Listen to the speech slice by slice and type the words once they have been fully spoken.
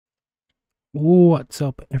What's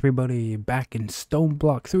up, everybody? Back in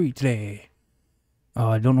Stoneblock 3 today.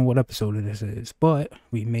 I don't know what episode this is, but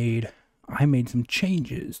I made some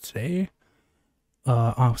changes today.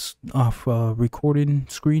 Off recording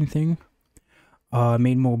screen thing. I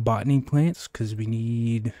made more botany plants because we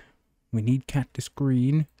need cactus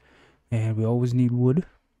green, and we always need wood.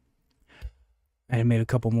 I made a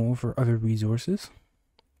couple more for other resources.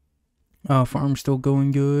 Farm's still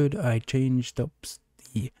going good. I changed up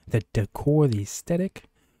the decor, the aesthetic.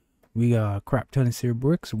 We got a crap ton of seared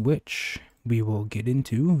bricks, which we will get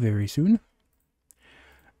into very soon.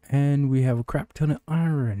 And we have a crap ton of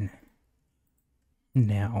iron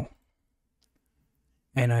now.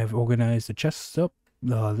 And I've organized the chests up.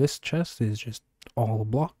 This chest is just all the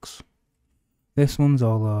blocks. This one's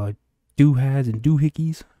all doohads and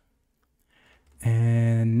doohickeys.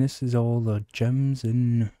 And this is all the gems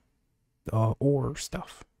and ore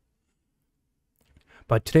stuff.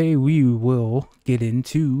 But today we will get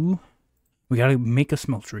into, we gotta make a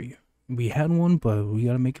smeltery. We had one, but we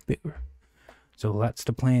gotta make it bigger. So that's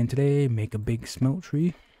the plan today, make a big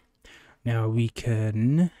smeltery. Now we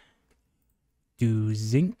can do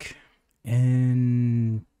zinc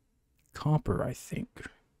and copper, I think,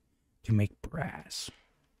 to make brass.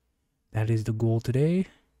 That is the goal today.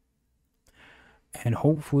 And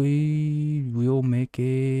hopefully we'll make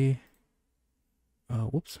a,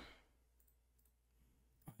 whoops.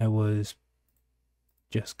 I was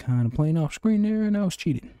just kind of playing off screen there and I was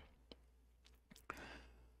cheating.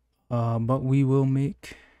 But we will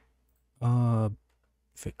make,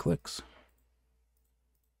 if it clicks.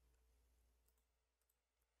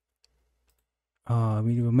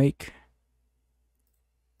 We will make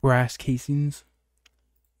brass casings,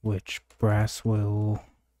 which brass will,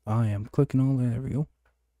 I am clicking all that, there we go.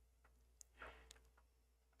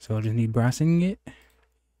 So I just need brassing it,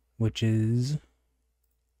 which is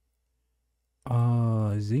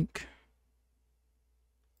zinc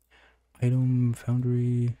item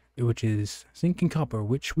foundry, which is zinc and copper,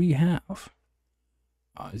 which we have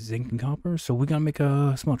zinc and copper, so we gotta make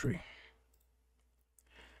a smeltery.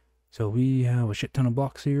 So we have a shit ton of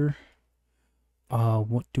blocks here.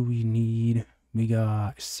 What do we need? We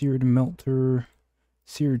got seared melter,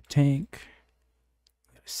 seared tank,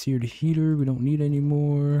 seared heater we don't need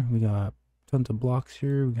anymore. We got tons of blocks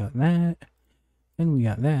here. We got that, and we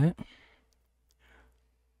got that.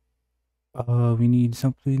 We need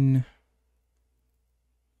something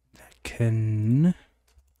that can,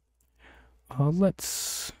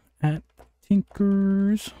 let's at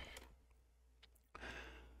Tinkers.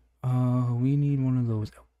 We need one of those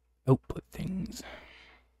output things.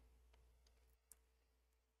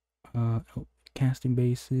 Casting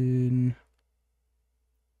basin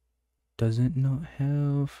doesn't not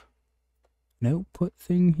have an output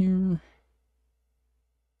thing here.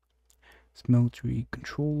 Smeltery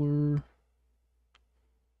controller.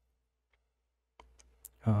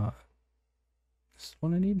 This is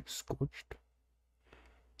what I need. Scorched. I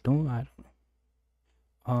don't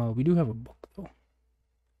know. We do have a book though.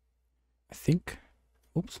 I think.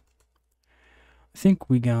 Oops. I think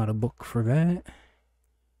we got a book for that.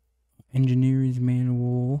 Engineer's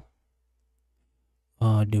manual.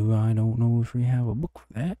 I don't know if we have a book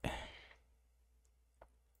for that.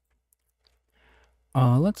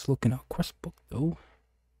 Let's look in a quest book though.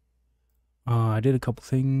 I did a couple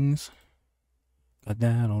things. Got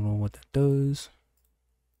that, I don't know what that does.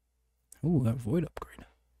 Oh, got void upgrade.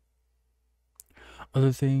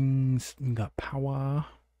 Other things, we got power.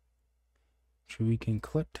 So we can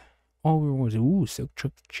collect all rewards. Ooh, silk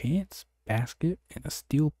truck chance, basket, and a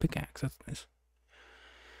steel pickaxe. That's nice.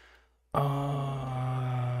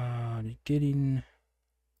 Getting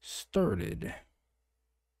started.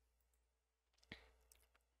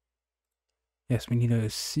 Yes, we need a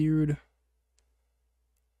seared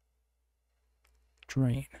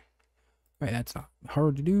drain. Right, that's not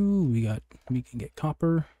hard to do. We can get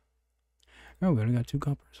copper. Oh, we already got 2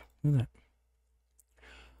 coppers. Look at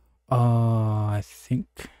that. I think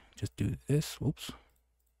just do this. Whoops.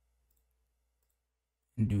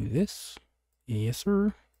 And do this. Yes,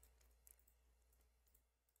 sir.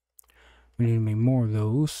 We need to make more of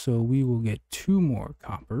those, so we will get 2 more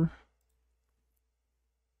copper.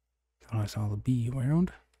 I saw the bee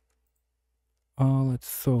around. Let's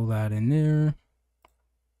throw that in there.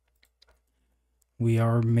 We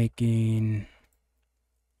are making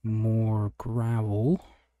more gravel.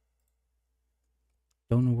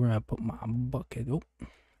 Don't know where I put my bucket. Oh,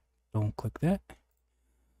 don't click that.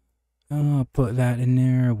 Put that in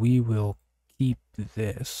there. We will keep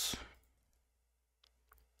this.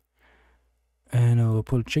 And I'll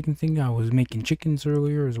put a chicken thing. I was making chickens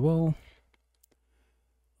earlier as well.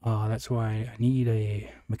 That's why I need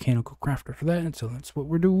a mechanical crafter for that, so that's what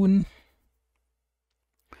we're doing.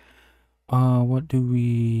 What do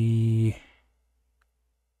we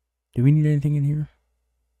need anything in here?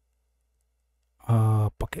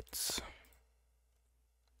 Buckets.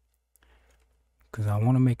 Because I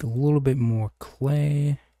want to make a little bit more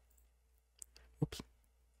clay. Oops.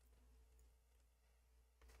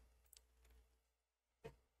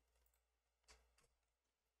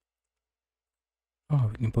 Oh,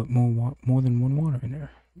 we can put more than one water in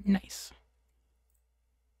there. Nice.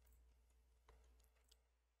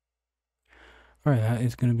 Alright, that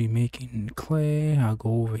is going to be making clay. I'll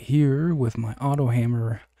go over here with my auto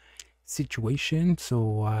hammer situation.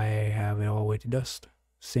 So I have it all the way to dust,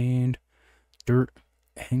 sand, dirt,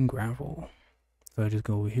 and gravel. So I just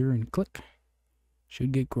go over here and click.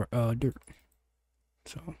 Should get dirt.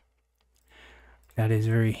 So that is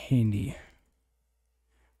very handy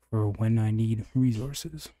for when I need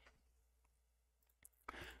resources.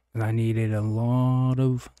 I needed a lot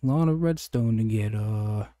of redstone to get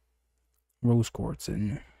rose quartz,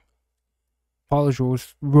 and polished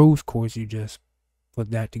rose quartz. You just put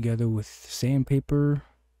that together with sandpaper,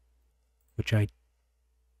 which I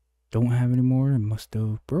don't have anymore. It must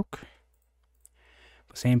have broke.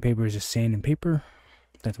 But sandpaper is just sand and paper.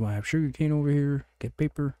 That's why I have sugarcane over here. Get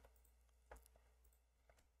paper.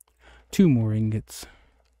 2 more ingots.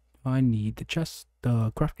 I need the chest,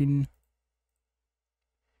 crafting.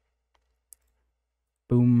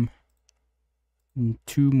 Boom. And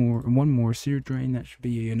 1 more sear drain. That should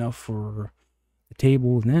be enough for the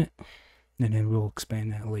table and that. And then we'll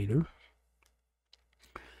expand that later.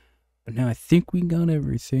 But now I think we got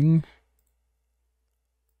everything.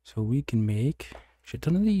 So we can make a shit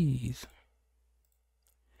ton of these.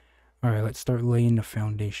 Alright, let's start laying the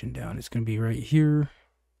foundation down. It's going to be right here.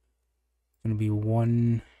 It's going to be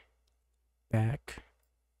 1 back.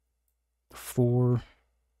 4.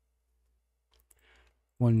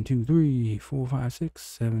 1, 2, 3, 4, 5, 6,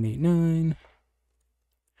 7, 8, 9.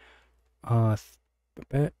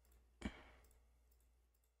 Bet.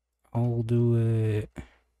 I'll do it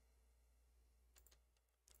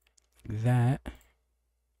like that.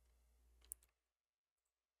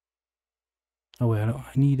 Oh wait,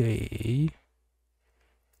 I need that.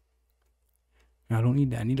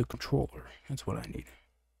 I need a controller. That's what I need.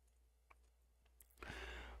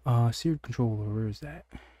 Seared controller, where is that?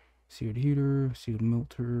 Seared heater, seared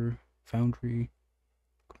melter, foundry,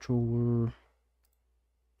 controller.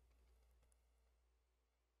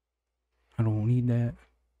 I don't need that.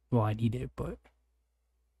 Well, I need it, but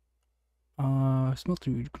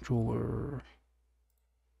Smeltry controller.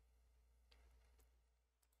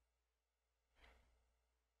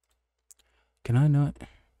 Can I not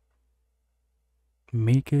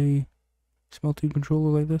make a Smeltry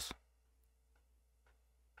controller like this?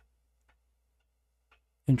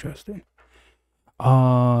 Interesting. You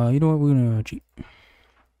know what? We're gonna cheat.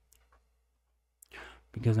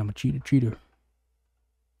 Because I'm a cheater.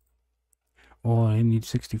 Oh, I need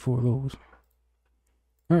 64 of those.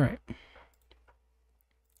 Alright.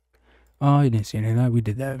 Oh, you didn't see any of that. We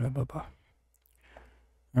did that.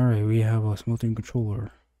 Alright, we have a smelting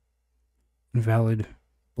controller. Invalid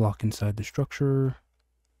block inside the structure.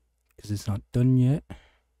 Because it's not done yet.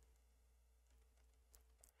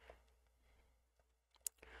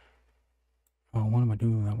 Oh, what am I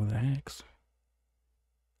doing that with an axe?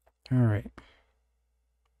 Alright.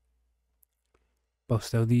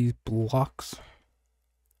 Bust out these blocks.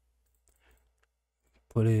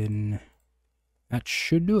 Put in... That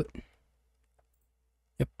should do it.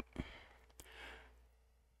 Yep.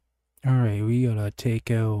 Alright, we gotta take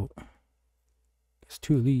out... There's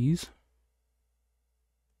 2 of these.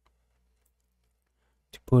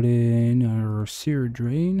 To put in our sear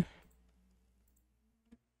drain.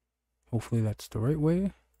 Hopefully that's the right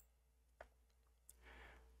way.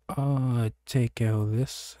 Take out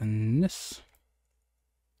this and this.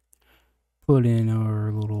 Put in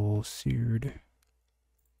our little seared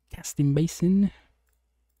casting basin.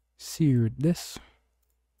 Seared this.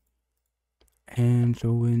 And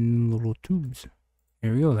throw in little tubes.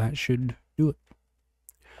 There we go, that should do it.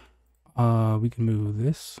 We can move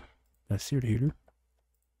this. That's seared heater.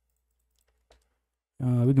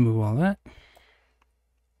 We can move all that.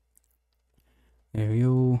 There we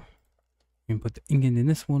go. We can put the ingot in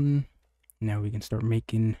this one. Now we can start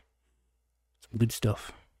making some good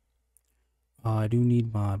stuff. I do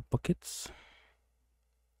need my buckets.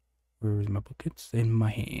 Where is my buckets? In my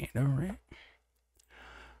hand. Alright.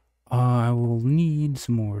 I will need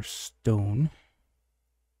some more stone.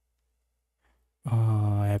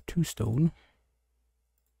 I have 2 stone.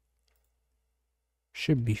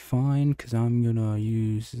 Should be fine because I'm gonna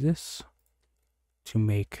use this to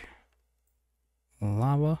make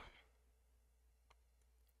lava.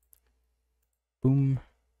 Boom.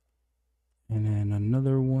 And then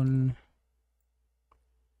another one.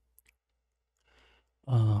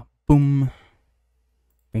 Boom.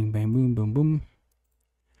 Bang, bang, boom, boom, boom.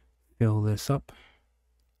 Fill this up.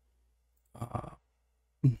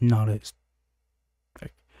 Not as...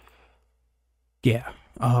 Yeah.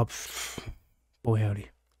 Boy howdy.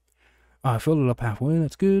 I filled it up halfway.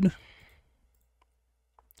 That's good.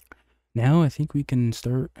 Now I think we can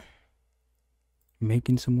start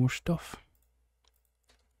making some more stuff.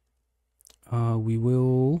 We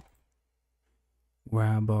will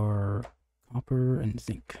grab our copper and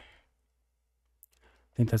zinc.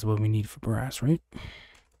 I think that's what we need for brass, right?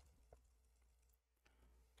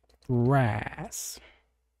 Brass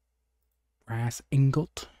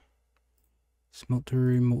ingot,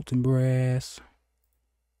 smeltery, molten brass,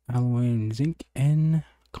 alloy, zinc, and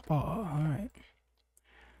copper. Alright.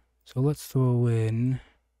 So let's throw in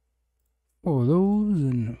 4 of those,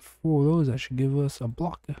 and 4 of those. That should give us a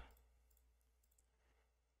block.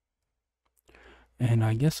 And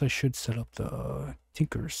I guess I should set up the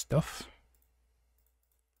tinker stuff.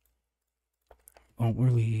 Don't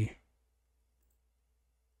really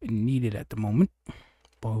need it at the moment,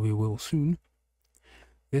 but we will soon.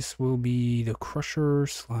 This will be the crusher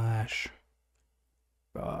slash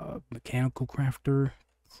mechanical crafter.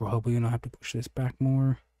 Probably gonna have to push this back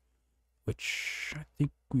more, which I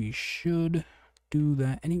think we should do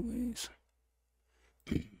that anyways.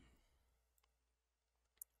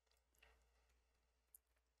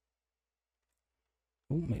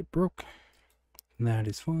 Oh, it broke. That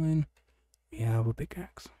is fine. We have a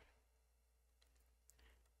pickaxe.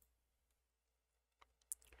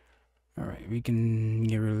 Alright, we can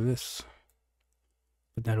get rid of this.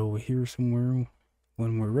 Put that over here somewhere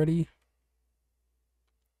when we're ready.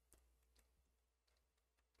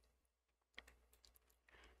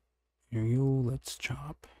 Here we go. Let's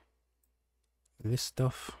chop this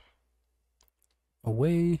stuff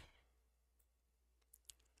away.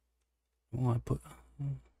 Oh, I put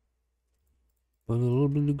a little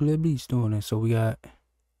bit of glibby on it. So we got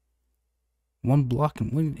 1 block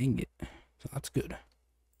and 1 ingot. So that's good.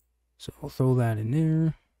 So I'll throw that in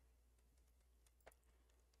there.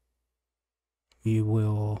 We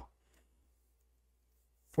will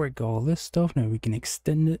break all this stuff. Now we can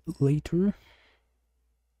extend it later.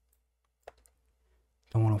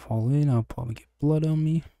 Don't want to fall in. I'll probably get blood on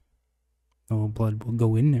me. No blood will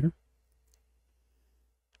go in there.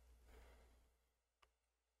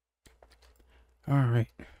 Alright.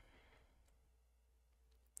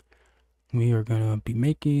 We are going to be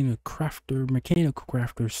making a crafter, mechanical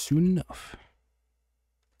crafter soon enough.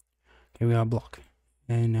 Okay, we got a block.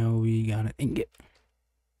 And now we got an ingot.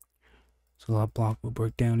 So that block will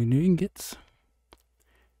break down into ingots.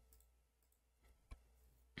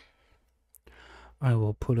 I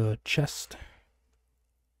will put a chest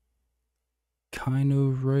kind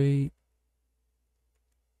of right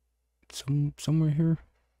somewhere here.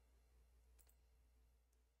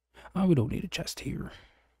 Oh, we don't need a chest here.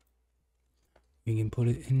 We can put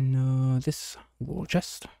it in this little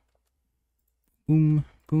chest. Boom,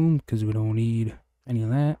 boom, because we don't need any of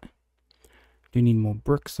that. Do need more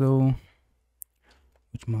bricks though,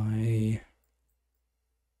 which my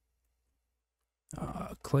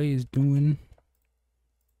clay is doing.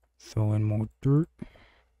 Throw in more dirt.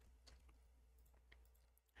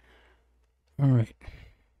 Alright.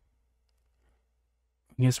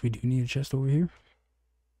 I guess we do need a chest over here.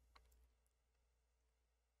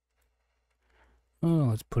 Oh,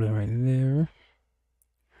 let's put it right there.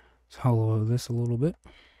 Let's hollow this a little bit.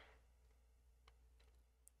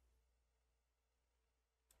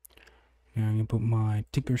 Now I'm going to put my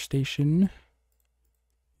tinker station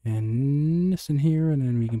and this in here, and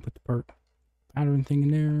then we can put the pattern thing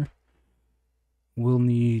in there. We'll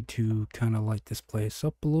need to kind of light this place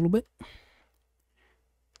up a little bit.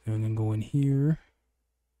 Then I'm going to go in here,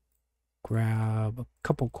 grab a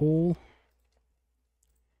couple coal.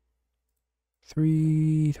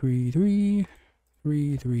 3, 3, 3,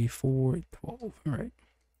 3, 3, 4, 12. Alright.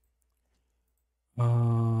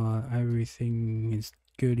 Everything is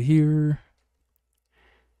good here.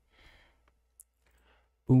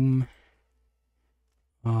 Boom.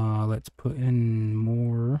 Let's put in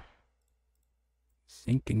more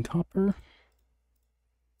zinc and copper.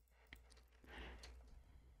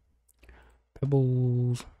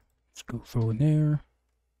 Pebbles. Let's go throw in there.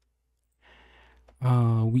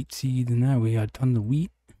 Wheat seeds and that. We got a ton of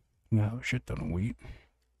wheat. We got a shit ton of wheat.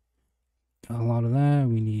 Got a lot of that.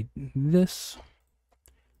 We need this.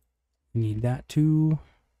 We need that too,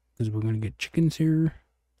 because we're gonna get chickens here.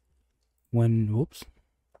 Whoops.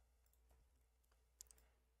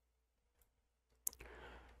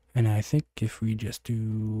 And I think if we just do,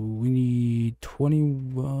 we need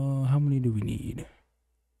 20, how many do we need?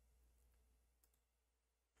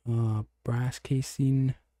 Brass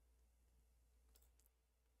casing.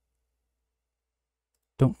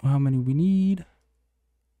 Don't know how many we need.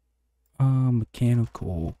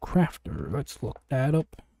 Mechanical crafter. Let's look that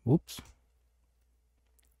up. Whoops.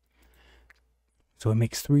 So it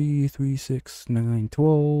makes 3, 3, 6, 9,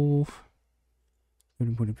 12,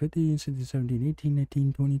 13, 14, 15, 16, 17, 18,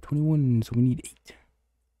 19, 20, 21. So we need 8.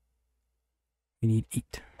 We need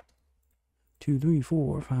 8. 2, 3,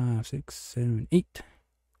 4, 5, 6, 7, 8.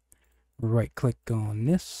 Right click on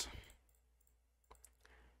this.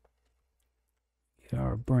 Get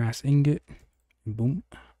our brass ingot. Boom.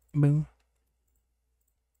 Boom.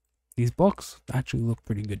 These blocks actually look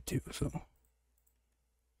pretty good too, so.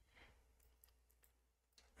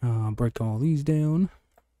 Break all these down.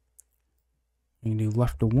 You can do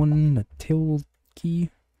left to 1, the tilde key.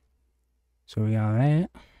 So we got that.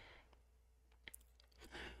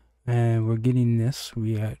 And we're getting this.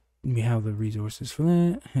 We have the resources for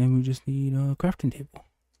that, and we just need a crafting table,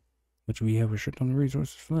 which we have a shit ton of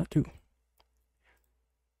resources for that too.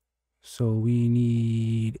 So we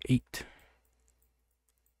need 8,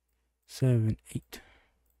 7, 8,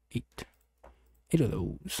 8 of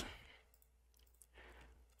those.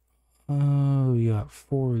 We got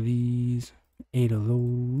 4 of these, 8 of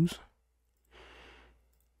those.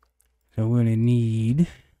 So we're gonna need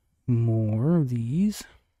more of these.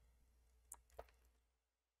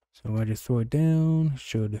 So I just throw it down.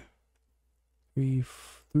 Should 3,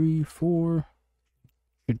 4.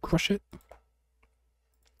 Should crush it.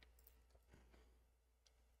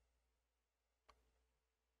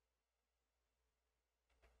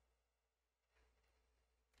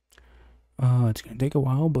 It's gonna take a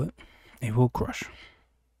while, but it will crush.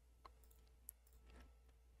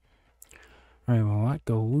 Alright, well that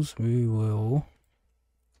goes. We will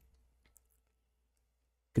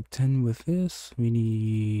contend with this. We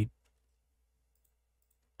need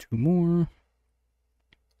 2 more.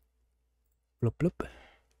 Blup blup.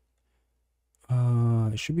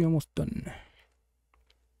 It should be almost done.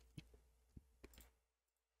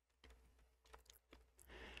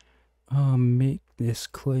 Make this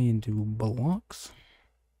clay into blocks.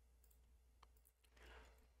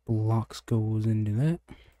 Blocks goes into that.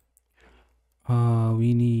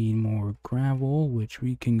 We need more gravel, which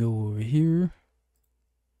we can go over here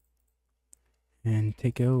and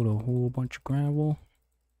take out a whole bunch of gravel.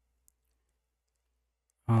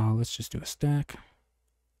 Let's just do a stack.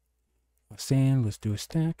 Sand, let's do a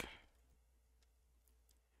stack.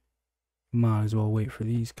 Might as well wait for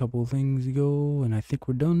these couple things to go, and I think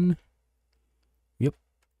we're done. Yep.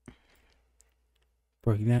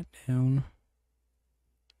 Break that down.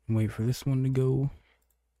 And wait for this one to go.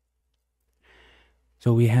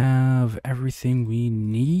 So we have everything we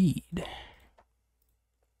need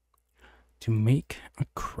to make a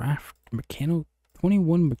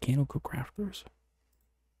 21 mechanical crafters.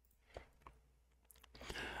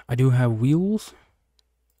 I do have wheels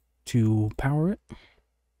to power it.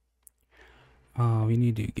 We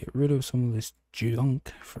need to get rid of some of this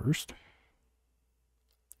junk first.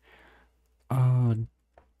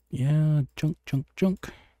 Yeah, junk.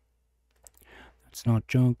 That's not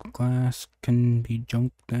junk. Glass can be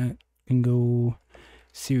junk. That can go.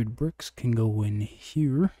 Seared bricks can go in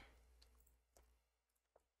here.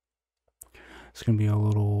 It's gonna be a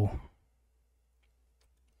little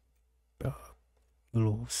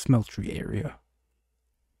smeltry area.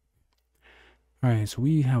 Alright, so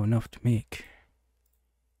we have enough to make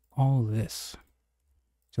all this.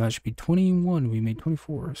 So that should be 21. We made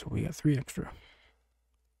 24, so we got 3 extra.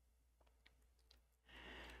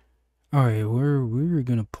 Alright, we're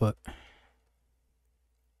gonna put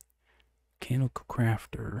mechanical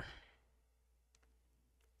crafter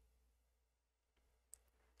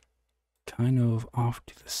kind of off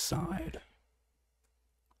to the side.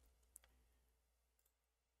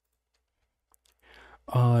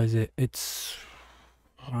 It's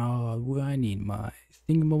I need my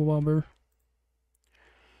thingamabobber.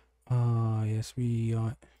 Yes, we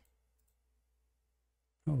oh,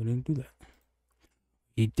 we didn't do that.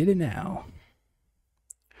 We did it now.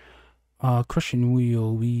 Crushing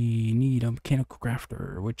wheel, we need a mechanical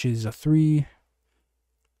crafter, which is a 3,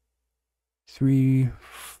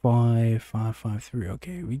 5, 5, 5, 3.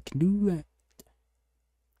 Okay, we can do that.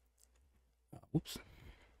 Whoops.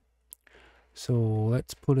 So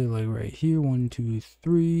let's put it like right here. 1, 2,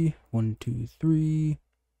 3. 1, 2, 3.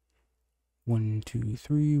 1, 2,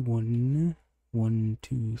 3. 1, 1,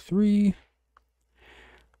 2, 3.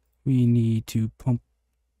 We need to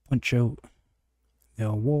punch out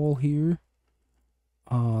the wall here.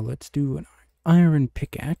 Let's do an iron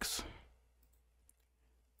pickaxe.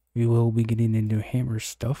 We will be getting into hammer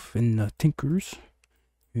stuff and the tinkers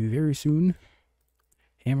very soon.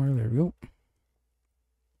 Hammer, there we go.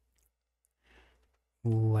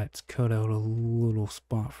 Let's cut out a little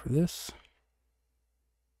spot for this.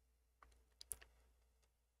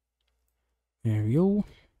 There we go.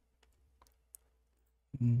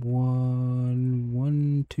 1,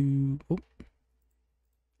 1, 2. Oh,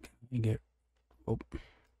 can I get? Oh,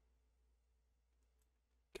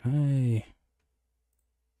 can I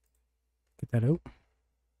get that out?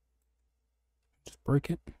 Just break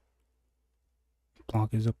it.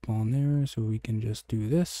 Block is up on there, so we can just do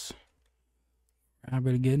this. Grab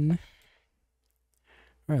it again.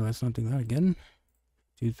 All right, let's not do that again.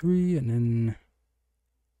 2, 3, and then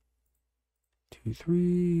 2,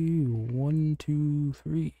 3. 1, 2,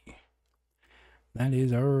 3. That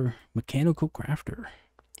is our mechanical crafter.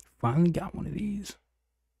 Finally got one of these.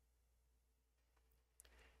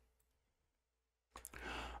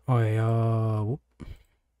 Okay,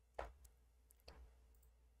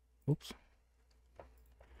 whoops.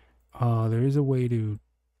 There is a way to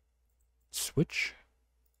switch.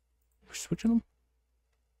 We're switching them?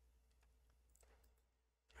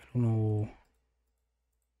 I don't know.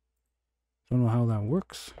 Don't know how that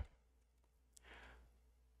works.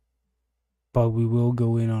 But we will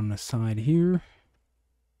go in on the side here.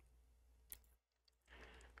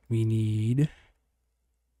 We need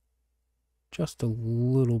just a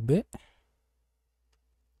little bit.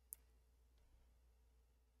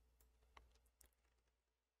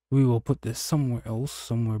 We will put this somewhere else,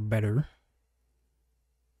 somewhere better,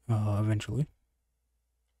 eventually.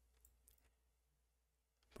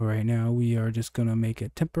 But right now we are just gonna make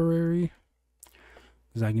it temporary,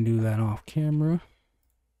 because I can do that off camera.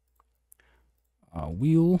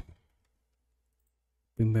 Wheel.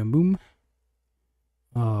 Boom, bam, boom.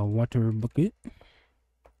 Water bucket.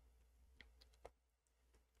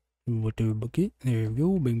 Water bucket. There we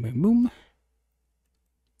go. Bing, bang, boom.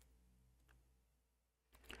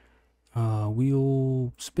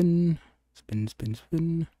 Wheel spin. Spin, spin,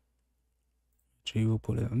 spin. Actually, we'll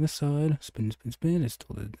put it on this side. Spin, spin, spin. It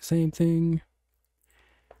still did the same thing.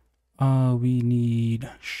 We need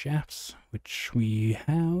shafts, which we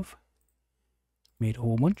have. Made a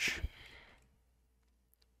whole bunch.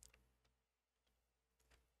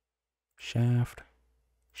 Shaft,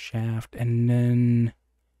 and then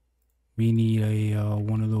we need a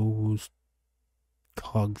one of those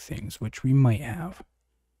cog things, which we might have.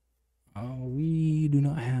 We do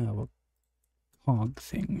not have a cog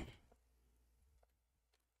thing.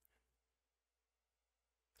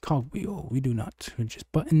 Cogwheel, we do not. We're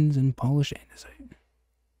just buttons and polish andesite.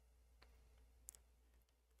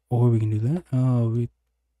 Or we can do that. We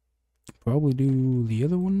probably do the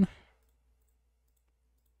other one.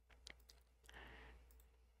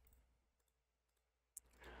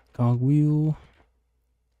 Cogwheel.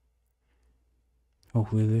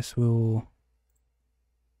 Hopefully this will...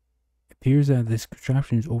 Appears that this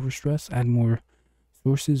contraption is overstressed. Add more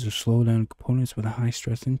sources or slow down components with a high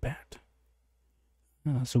stress impact.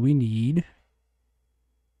 So we need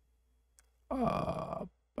a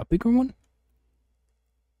bigger one,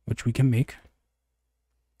 which we can make.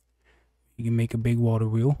 You can make a big water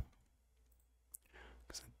wheel.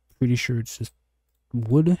 'Cause I'm pretty sure it's just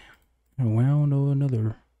wood around or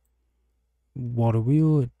another water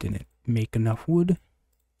wheel. It didn't make enough wood.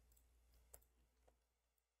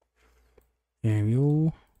 There we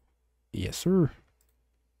go. Yes, sir.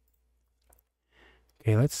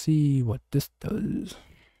 Okay, let's see what this does.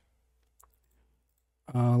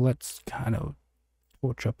 Let's kind of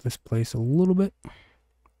torch up this place a little bit.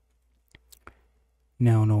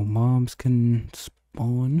 Now no mobs can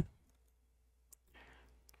spawn.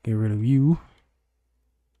 Get rid of you.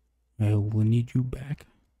 I will need you back.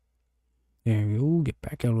 There we go. Get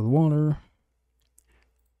back out of the water.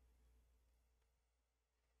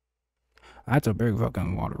 That's a big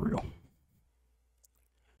fucking water wheel.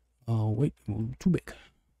 Oh, wait. Too big.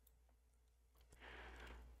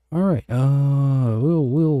 Alright,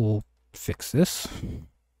 we'll fix this.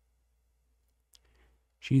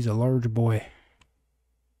 She's a large boy.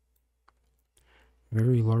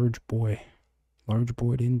 Very large boy. Large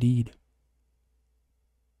boy indeed.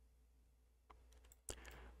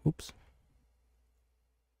 Oops.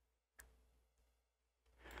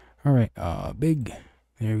 Alright, big.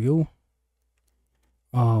 There we go.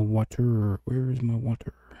 Water. Where is my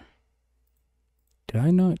water? Did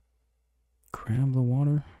I not grab the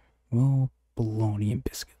water? Well, bologna and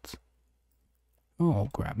biscuits. Oh, I'll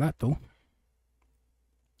grab that though.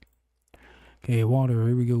 Okay, water,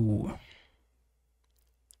 here we go.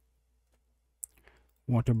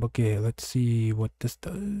 Water bucket, let's see what this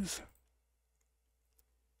does.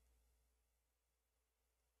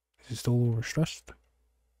 Is it still overstressed?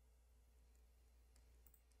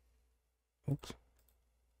 Oops.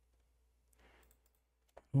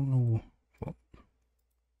 I don't know. Well,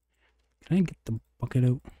 can I get the bucket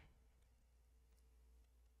out?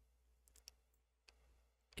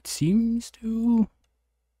 It seems to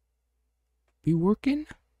be working.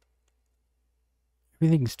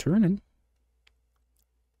 Everything's turning.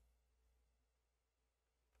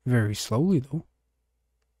 Very slowly though.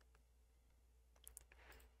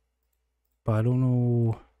 But I don't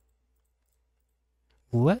know.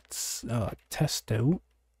 Let's test out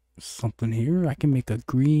something here. I can make a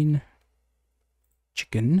green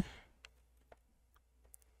chicken.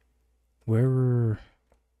 Where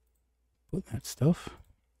put that stuff?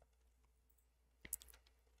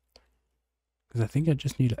 Because I think I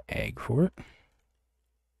just need an egg for it.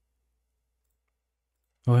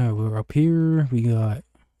 Oh yeah, we're up here. We got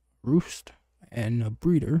roost and a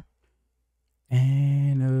breeder.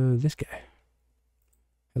 And this guy.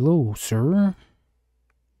 Hello, sir.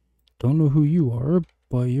 Don't know who you are,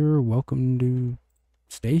 but you're welcome to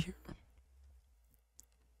stay here.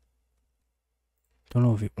 Don't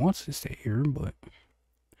know if he wants to stay here, but...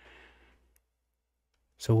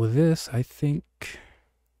 So with this, I think...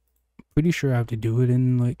 Pretty sure I have to do it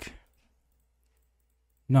in, like...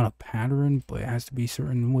 Not a pattern, but it has to be a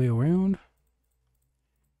certain way around.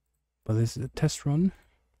 But this is a test run.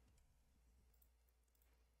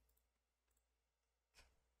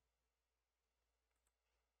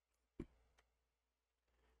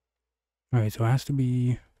 Alright, so it has to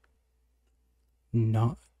be...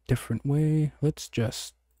 Not a different way. Let's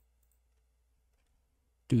just...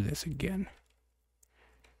 do this again.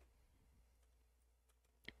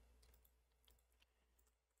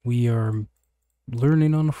 We are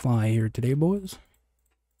learning on the fly here today, boys.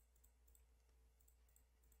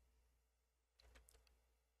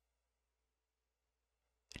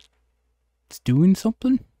 It's doing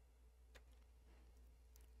something.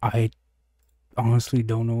 I honestly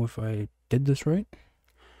don't know if I did this right.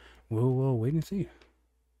 We'll wait and see.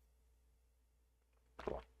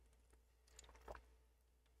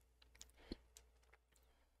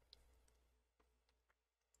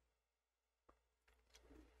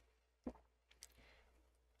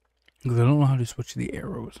 Because I don't know how to switch the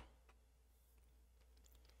arrows.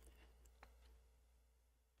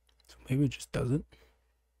 So maybe it just doesn't.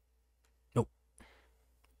 Nope.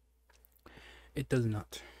 It does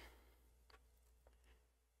not.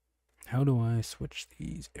 How do I switch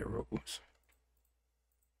these arrows?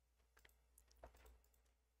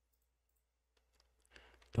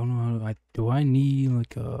 Don't know how to, do I need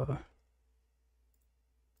like a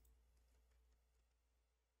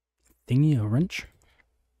thingy, a wrench?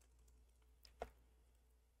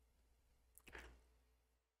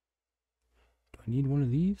 Do I need one of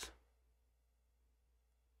these?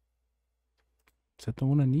 Is that the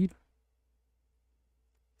one I need?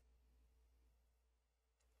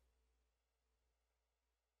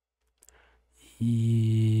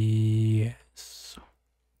 Yes.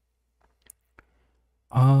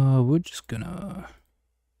 We're just gonna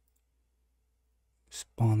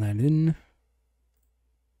spawn that in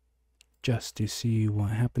just to see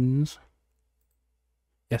what happens.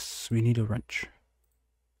 Yes, we need a wrench.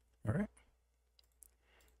 Alright.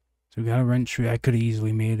 So we got a wrench. I could have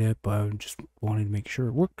easily made it, but I just wanted to make sure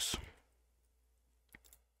it works.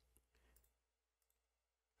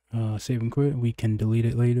 Save and quit. We can delete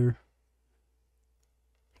it later.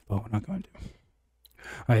 But we're not going to.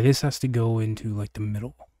 Alright, this has to go into like the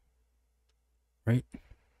middle. Right?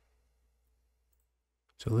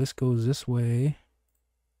 So this goes this way.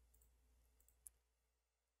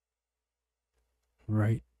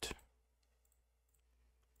 Right.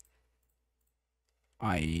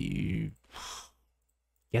 I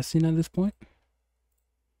guessing at this point.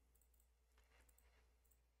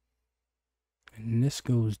 And this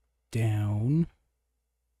goes down.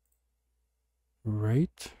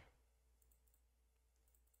 Right.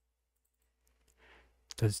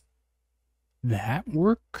 Does that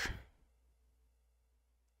work?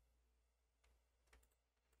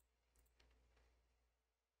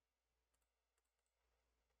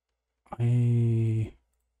 I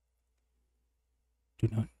do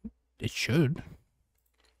not. It should.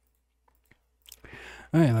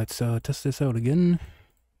 Alright, let's test this out again.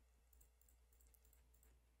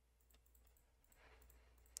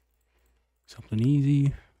 Something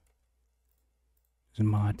easy. This is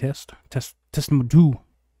my test. Test number 2.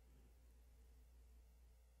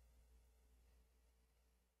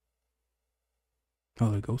 Oh,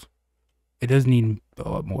 there it goes. It does need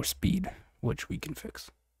more speed, which we can fix.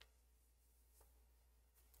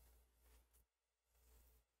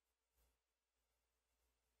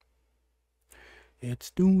 It's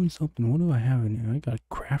doing something. What do I have in here? I got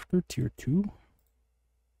a crafter tier 2.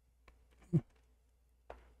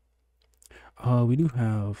 We do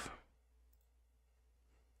have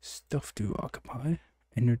stuff to occupy.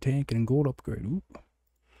 Ender tank and gold upgrade. Oop.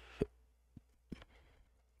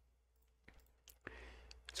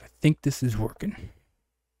 So I think this is working.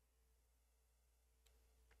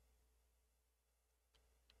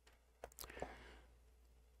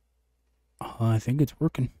 I think it's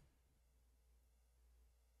working.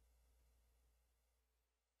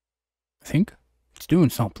 I think it's doing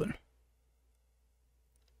something.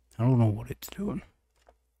 I don't know what it's doing.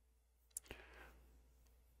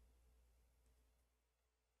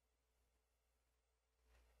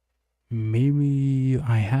 Maybe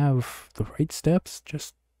I have the right steps,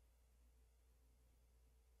 just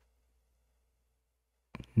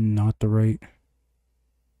not the right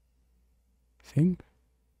thing.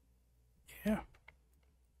 Yeah.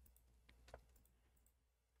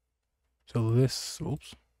 So this,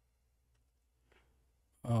 oops.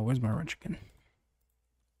 Where's my wrench again?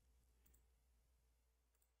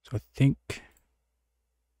 So I think I'm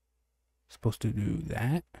supposed to do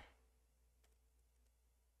that. I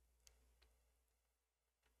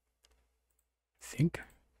think.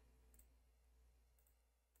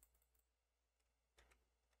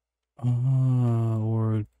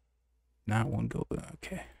 Or that one go,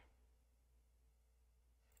 okay.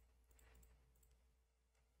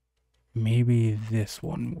 Maybe this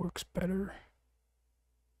one works better.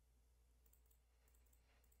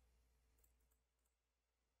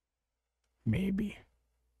 Maybe.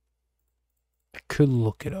 I could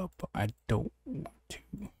look it up, but I don't want to.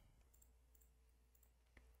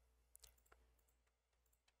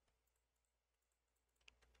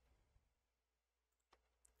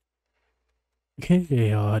 Okay,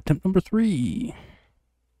 attempt number 3.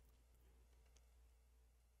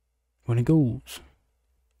 When it goes.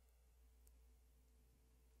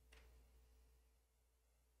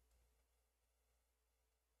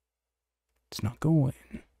 It's not going.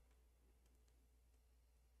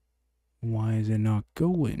 Why is it not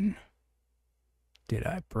going? Did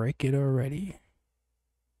I break it already?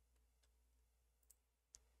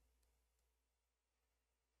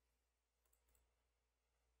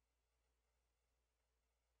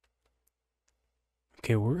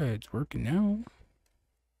 Okay, it's working now.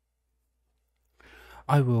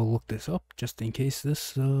 I will look this up just in case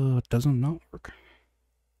this doesn't not work.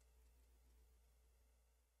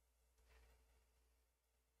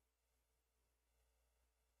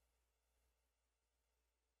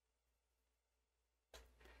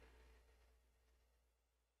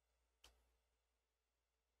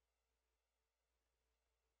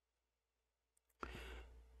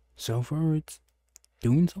 So far, it's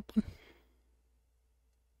doing something.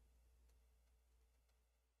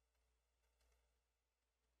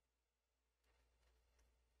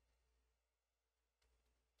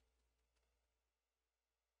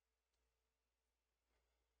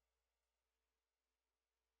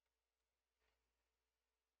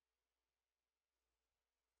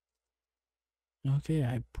 Okay,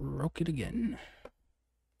 I broke it again.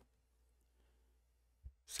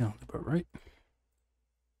 Sounds about right.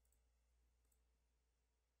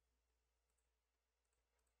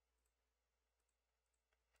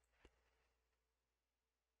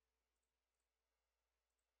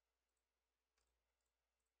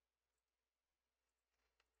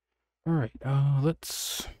 Alright,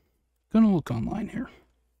 let's gonna look online here.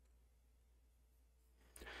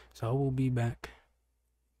 So I will be back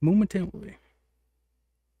momentarily.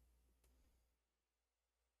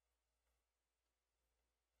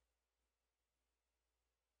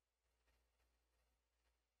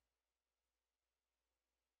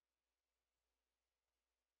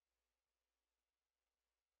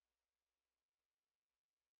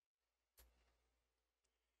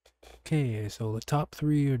 Okay, so the top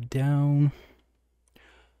 3 are down.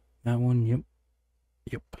 That one,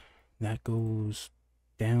 yep. That goes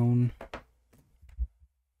down.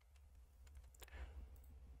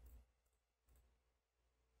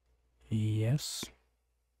 Yes.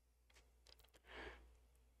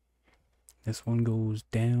 This one goes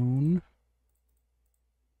down.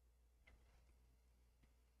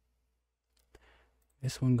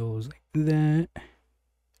 This one goes like that.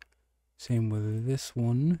 Same with this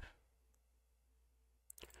one.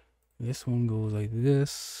 This one goes like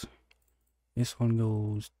this. This one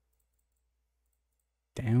goes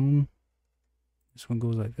down. This one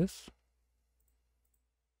goes like this.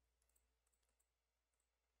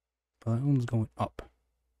 But that one's going up.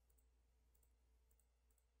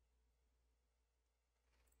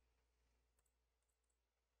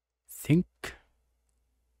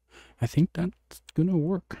 I think that's gonna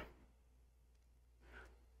work.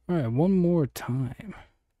 Alright, one more time.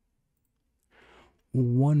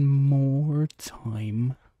 One more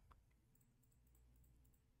time.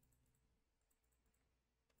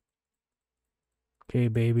 Okay,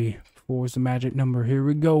 baby. 4 is the magic number. Here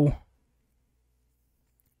we go.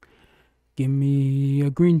 Give me a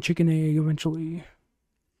green chicken egg eventually.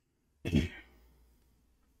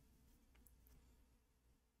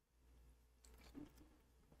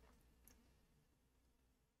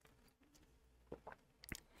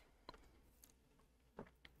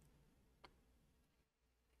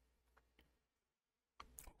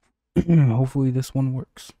 Hopefully this one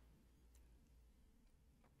works.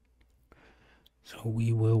 So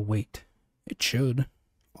we will wait. It should.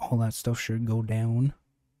 All that stuff should go down.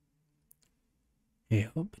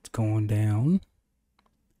 Yep, it's going down.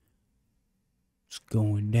 It's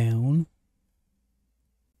going down.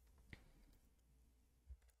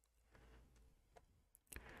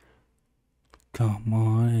 Come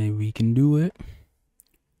on, we can do it.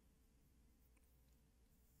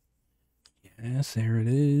 Yes, there it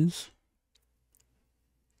is.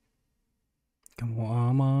 Come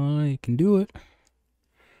on, I can do it.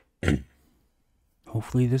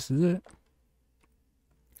 Hopefully this is it.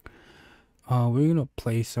 We're gonna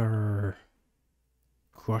place our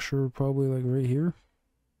crusher probably like right here.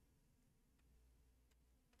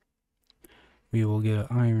 We will get an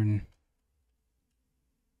iron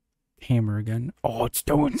hammer again. Oh, it's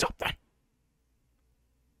doing something.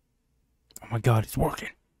 Oh my god, it's working.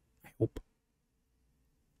 I hope.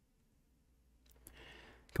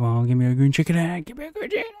 Come on, give me a green chicken egg. Give me a green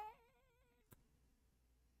chicken egg.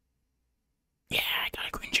 Yeah, I got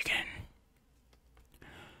a green chicken.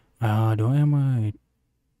 Do I have my...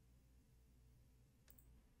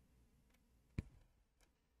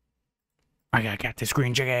 I got this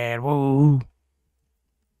green chicken. Whoa.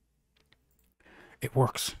 It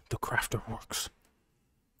works. The crafter works.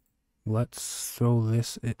 Let's throw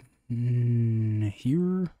this in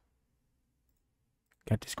here.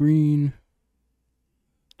 Got this green.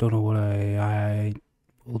 Don't know what I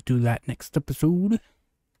will do that next episode.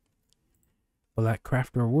 But that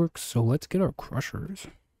crafter works, so let's get our crushers.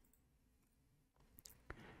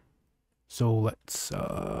 So let's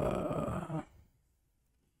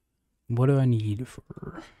what do I need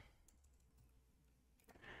for...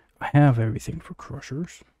 I have everything for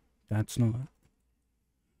crushers. That's not...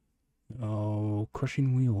 Oh,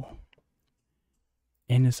 crushing wheel.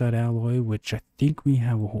 Andesite alloy, which I think we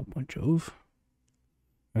have a whole bunch of.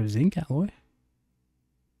 Or zinc alloy.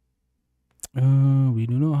 We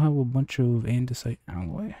do not have a bunch of andesite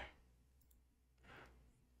alloy.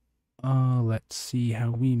 Let's see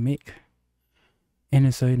how we make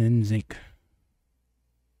andesite and zinc.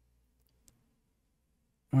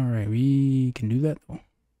 Alright, we can do that though.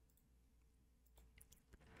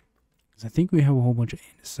 I think we have a whole bunch of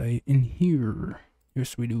andesite in here.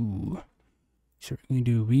 Yes, we do. Certainly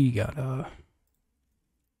do. We gotta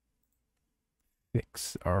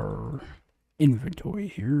fix our inventory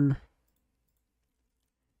here.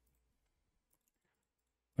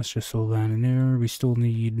 Let's just throw that in there. We still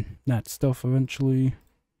need that stuff eventually,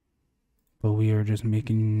 but we are just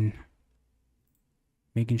making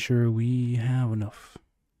sure we have enough.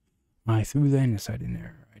 I threw the andesite in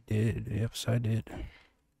there. I did. Yes, I did.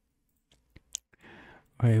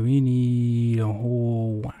 Alright, we need a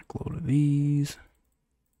whole whack load of these.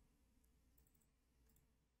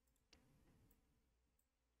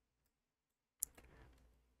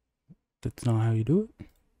 That's not how you do it.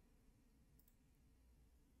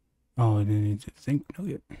 Oh, and then it's a zinc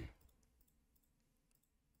nugget.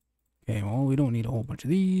 Okay, well, we don't need a whole bunch of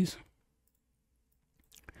these.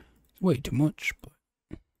 It's way too much, but...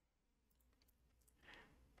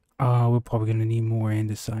 we're probably gonna need more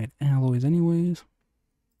andesite alloys anyways.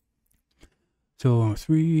 So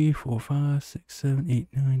 3, 4, 5, 6, 7, 8,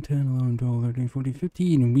 9, 10, 11, 12, 13, 14,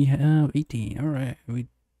 15, and we have 18. Alright, we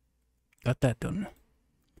got that done.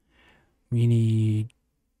 We need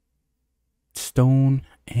stone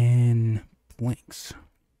and planks.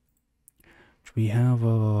 Which we have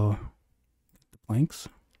the planks.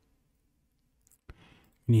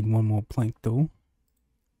 We need one more plank though.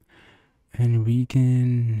 And we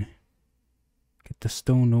can get the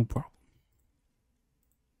stone, no problem.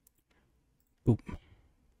 Boom.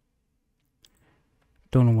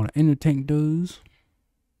 Don't know what an inner tank does.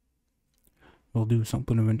 We'll do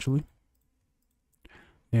something eventually.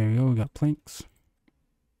 There you go, we got planks.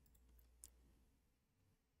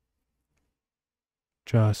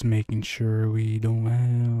 Just making sure we don't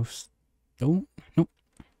have stone. Nope.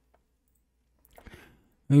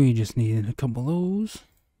 We just needed a couple of those.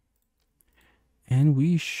 And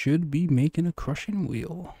we should be making a crushing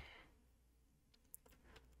wheel.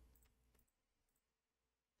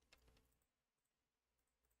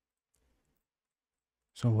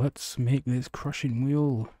 So let's make this crushing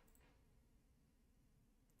wheel.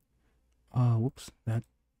 Whoops, that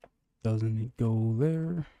doesn't go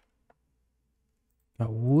there.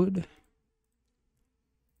 Got wood.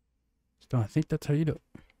 So I think that's how you do it.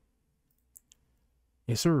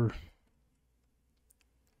 Yes, sir.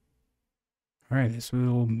 Alright, this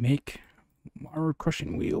will make our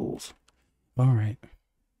crushing wheels. Alright.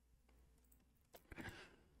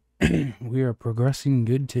 We are progressing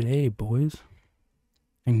good today, boys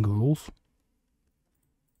and girls.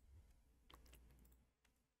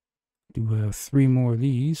 Do have 3 more of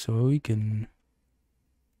these, so we can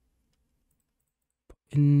put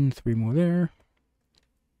in 3 more there.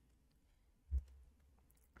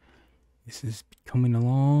 This is coming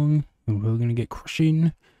along, and we're gonna get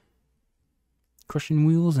crushing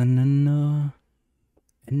wheels, and then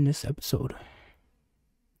end this episode.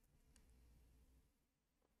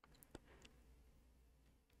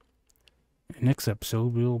 Next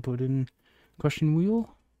episode, we'll put in crushing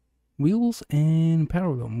wheels and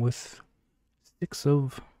power them with 6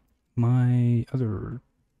 of my other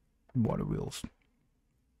water wheels.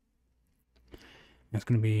 That's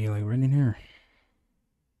gonna be like right in here.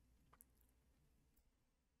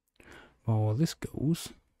 While this goes,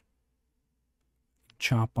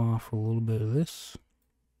 chop off a little bit of this.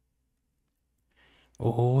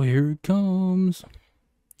 Oh, here it comes.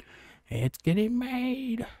 It's getting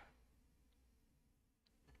made.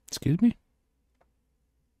 Excuse me?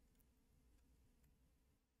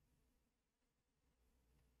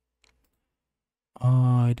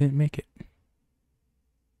 I didn't make it.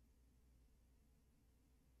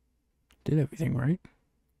 Did everything right.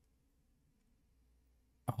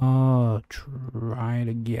 Try it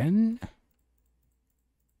again.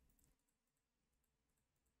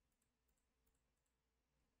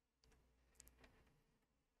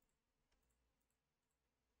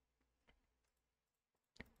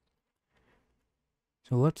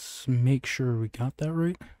 So let's make sure we got that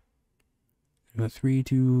right. We got 3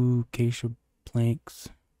 2 acacia planks.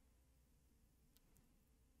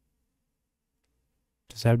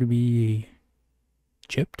 Does that have to be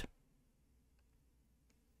chipped?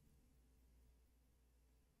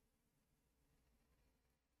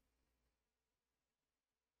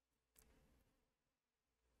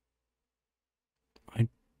 I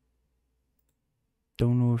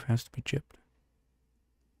don't know if it has to be chipped.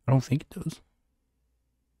 I don't think it does.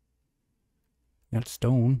 Got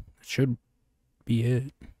stone. That should be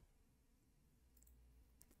it.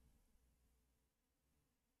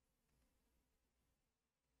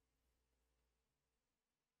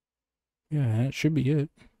 Yeah, that should be it.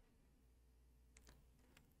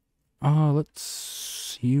 Let's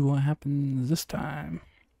see what happens this time.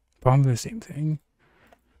 Probably the same thing.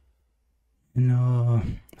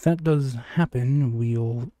 And if that does happen,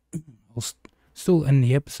 we'll still end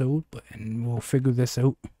the episode, and we'll figure this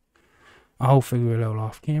out. I'll figure it out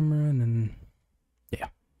off camera, and then yeah,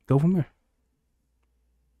 go from there.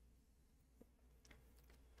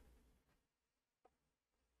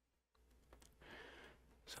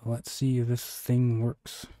 So let's see if this thing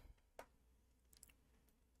works.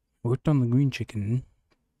 Worked on the green chicken.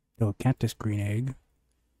 The cactus green egg.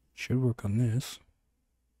 Should work on this.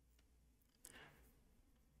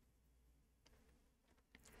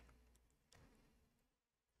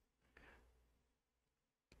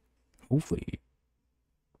 Hopefully it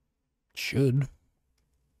should.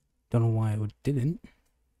 Don't know why it didn't.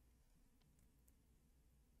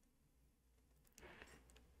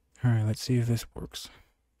 Alright, let's see if this works.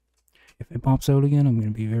 If it pops out again, I'm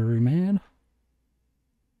going to be very mad.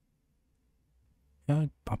 Yeah,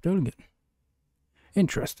 it popped out again.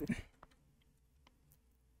 Interesting.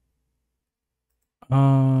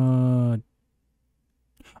 Oh,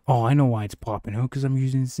 I know why it's popping out, because I'm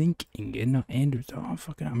using zinc ingot, not andesite. Oh,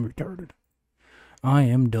 fucking, I'm retarded. I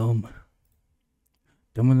am dumb.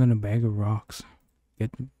 Dumber than a bag of rocks.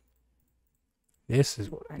 This is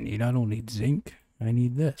what I need. I don't need zinc. I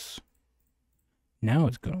need this. Now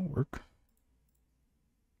it's gonna work.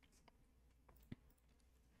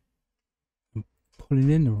 Put it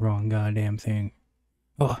in the wrong goddamn thing.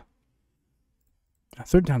 Oh.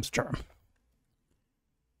 3rd time's a charm.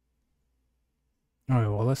 Alright,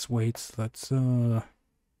 well, let's wait. Let's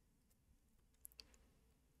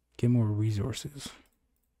Get more resources.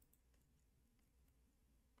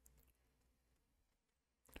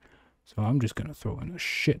 So I'm just gonna throw in a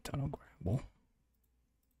shit ton of gravel.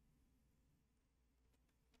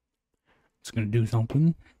 It's gonna do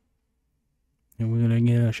something. And we're gonna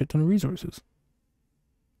get a shit ton of resources.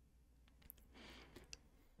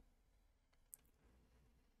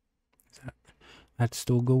 That's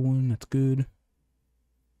still going. That's good.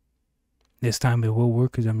 This time it will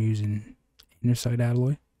work because I'm using inner side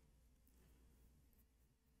alloy.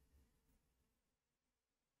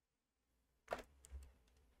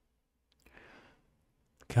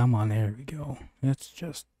 Come on, there we go. That's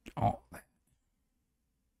just all that.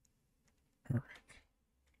 Alright.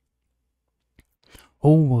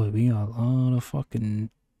 Oh boy, we got a lot of fucking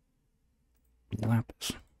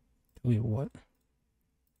lapis. Tell you what.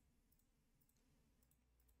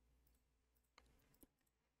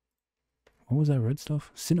 What was that red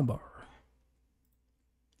stuff? Cinnabar.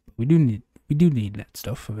 We do need that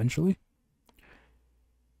stuff eventually.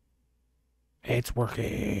 It's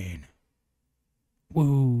working.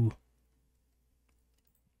 Woo.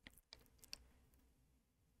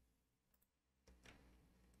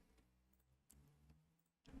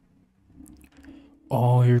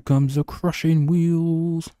 Oh, here comes the crushing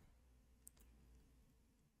wheels.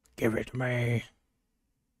 Give it to me.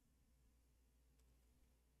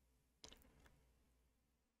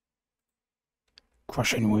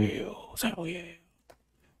 Crushing wheels. Hell yeah.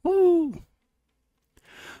 Woo.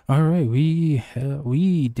 Alright,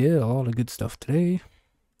 we did a lot of good stuff today.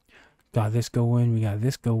 Got this going, we got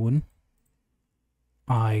this going.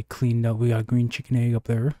 I cleaned up, we got green chicken egg up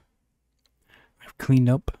there. I've cleaned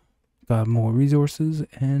up, got more resources,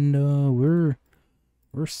 and we're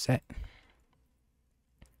set.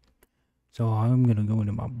 So I'm gonna go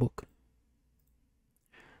into my book.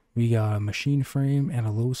 We got a machine frame and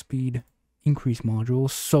a low speed increase module.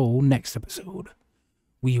 So next episode,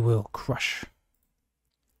 we will crush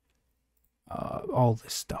all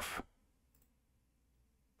this stuff.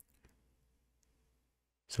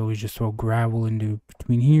 So we just throw gravel into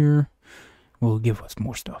between here. Will give us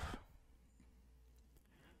more stuff.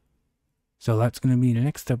 So that's going to be the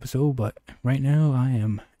next episode. But right now I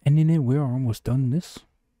am ending it. We're almost done this.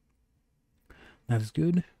 That is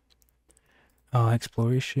good.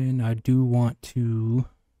 Exploration. I do want to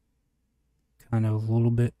kind of a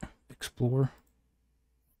little bit explore.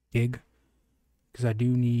 Dig. Because I do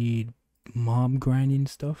need mob grinding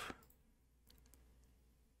stuff.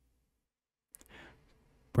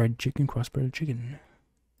 Bread chicken, crossbred chicken.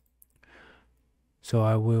 So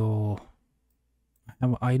I will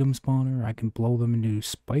have an item spawner. I can blow them into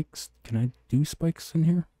spikes. Can I do spikes in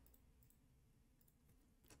here?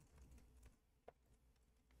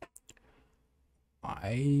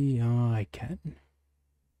 I can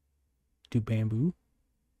do bamboo.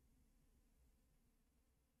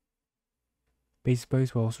 Base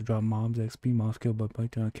spikes will also drop mobs XP. Mobs killed by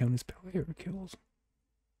bite down count as player kills.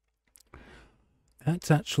 That's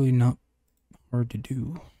actually not hard to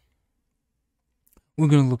do. We're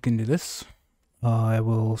gonna look into this. I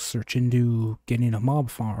will search into getting a mob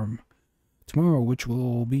farm tomorrow, which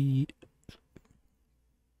will be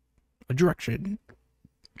a direction.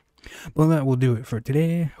 Well, that will do it for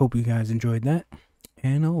today. Hope you guys enjoyed that,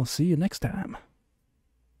 and I'll see you next time.